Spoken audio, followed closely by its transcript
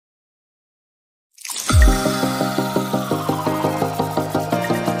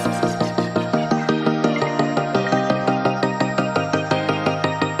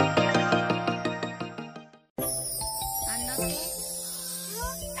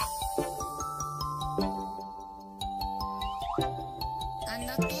なん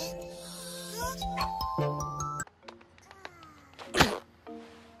だって？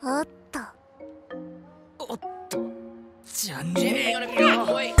おっと。おっと。じゃねえよ。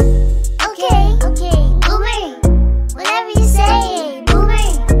Okay, okay, boomer. Whatever you say, boomer.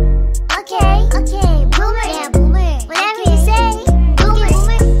 Okay, okay, boomer. Yeah, boomer. Whatever you say, boomer.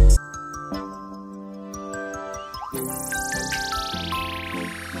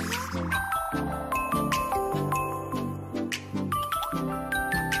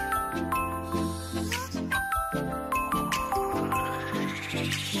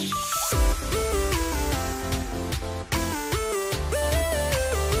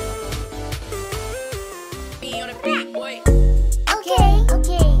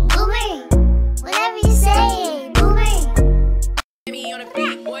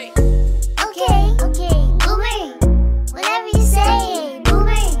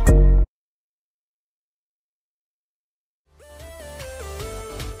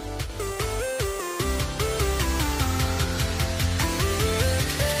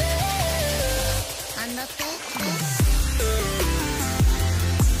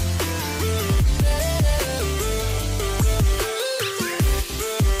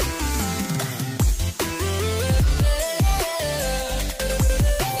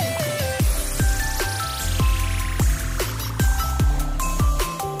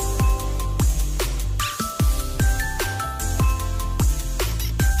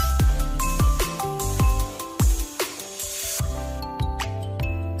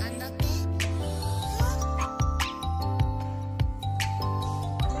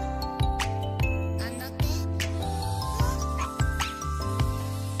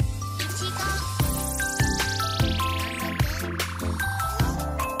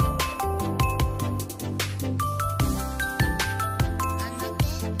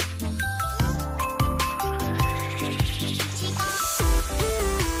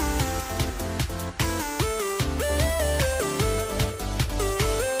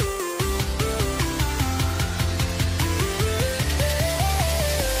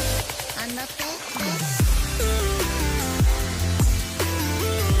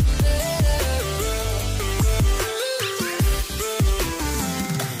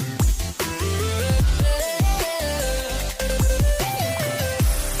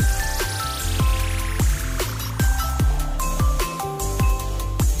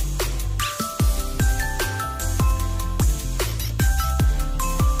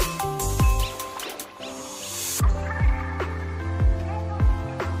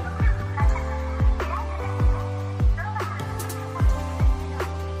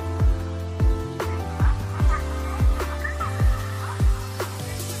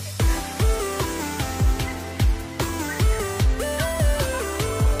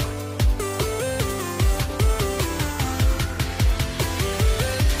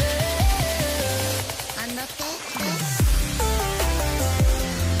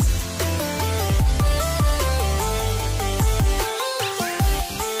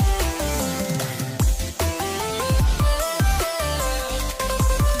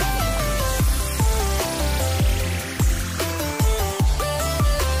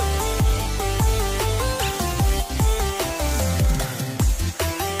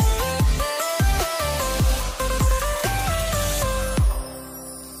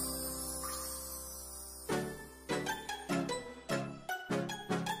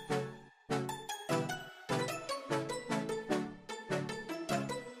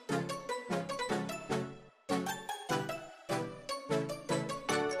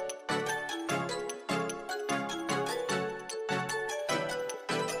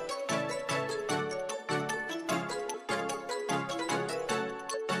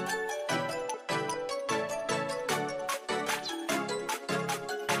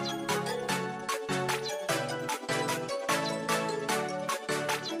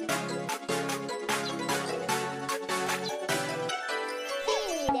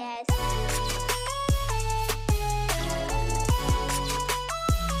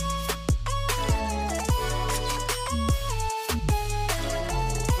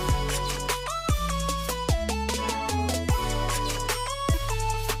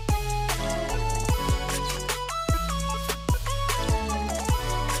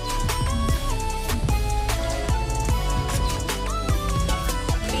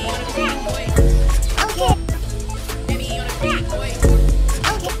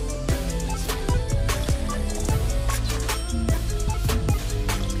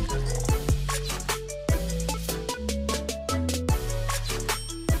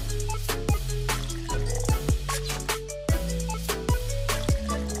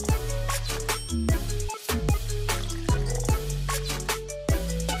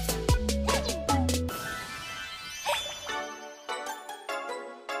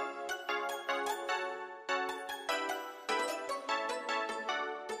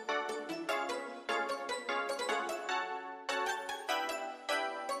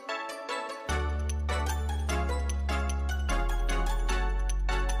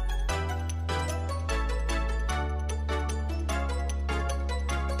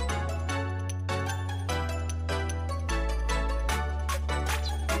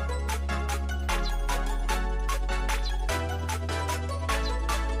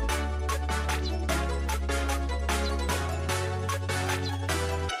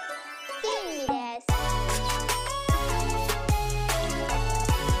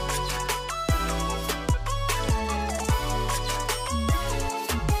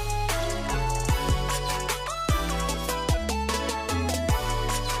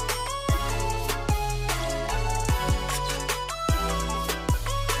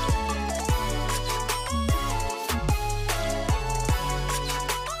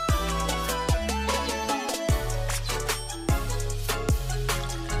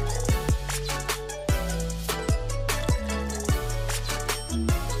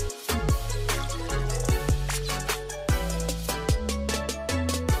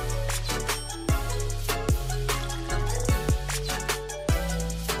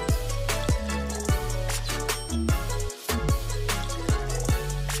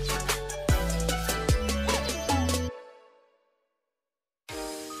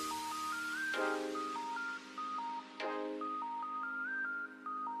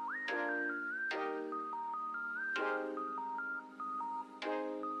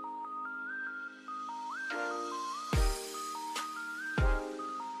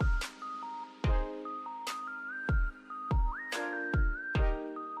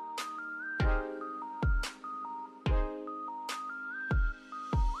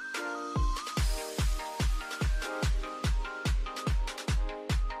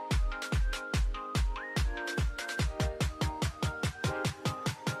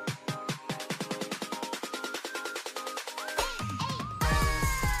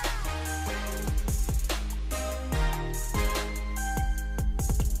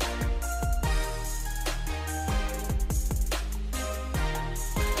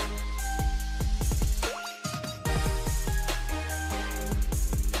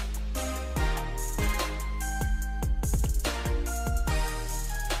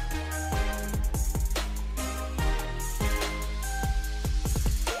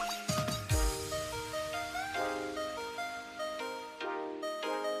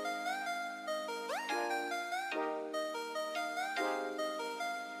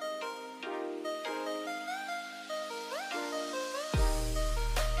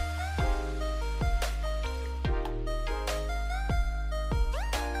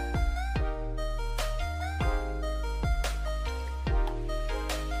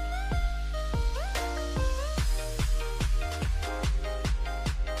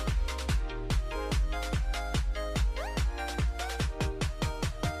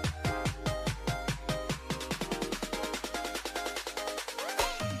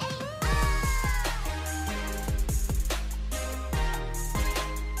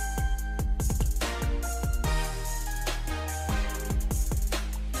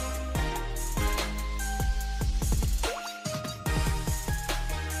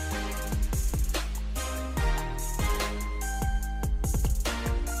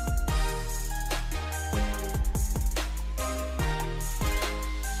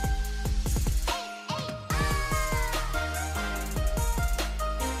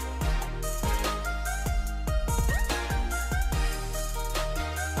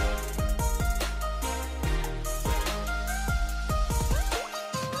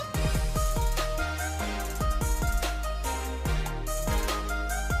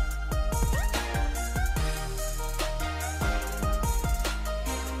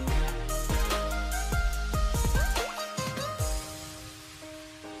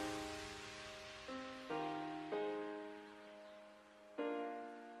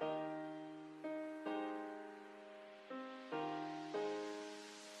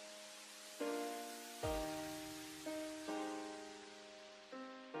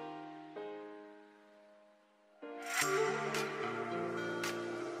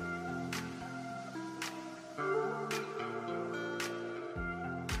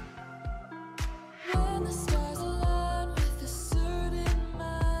 when the stars align with a certain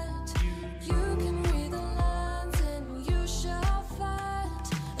mind, you can read the lines and you shall find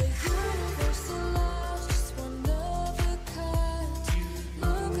a universal law, just one of a kind.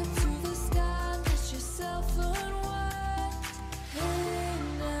 Look up to the sky, let yourself unwind. Hey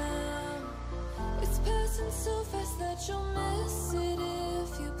now, it's passing so fast that you'll miss it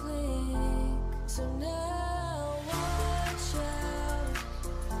if you blink. So now watch out,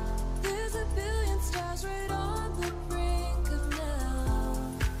 there's a billion stars right on the brink of now,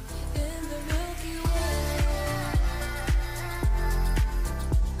 in the Milky Way.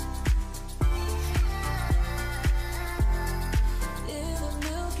 In the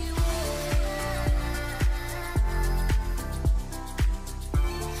Milky Way.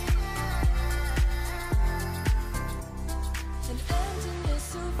 An emptiness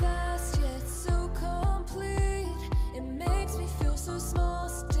so vast yet so complete. It makes me feel so small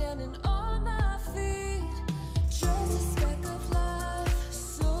standing on my feet. Just a speck of life,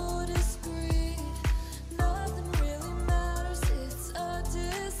 so discreet. Nothing really matters, it's a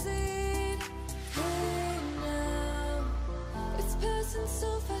deceit. Hey now, it's passing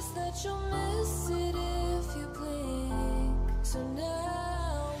so fast that you'll miss it if you blink. So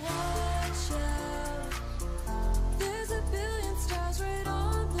now watch out, there's a billion stars right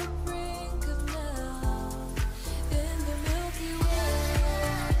on the brink of now, in the Milky Way.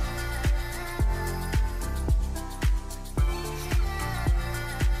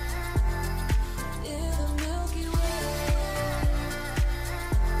 In the Milky Way.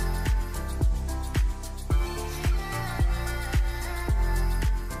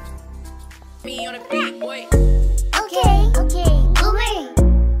 Me on a beat, boy. Okay, boomer.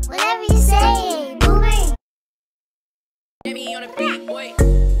 Whatever you say, boomer. Me on a beat, boy.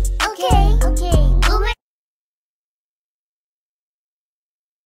 Okay, boomer.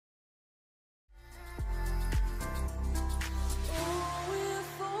 Oh,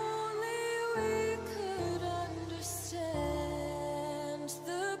 if only we could understand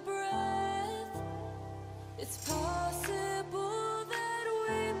the breath. It's possible that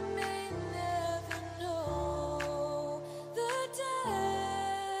we may never know the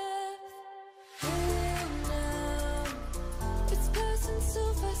depth. Hey now, it's passing so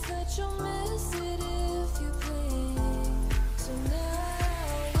fast that you'll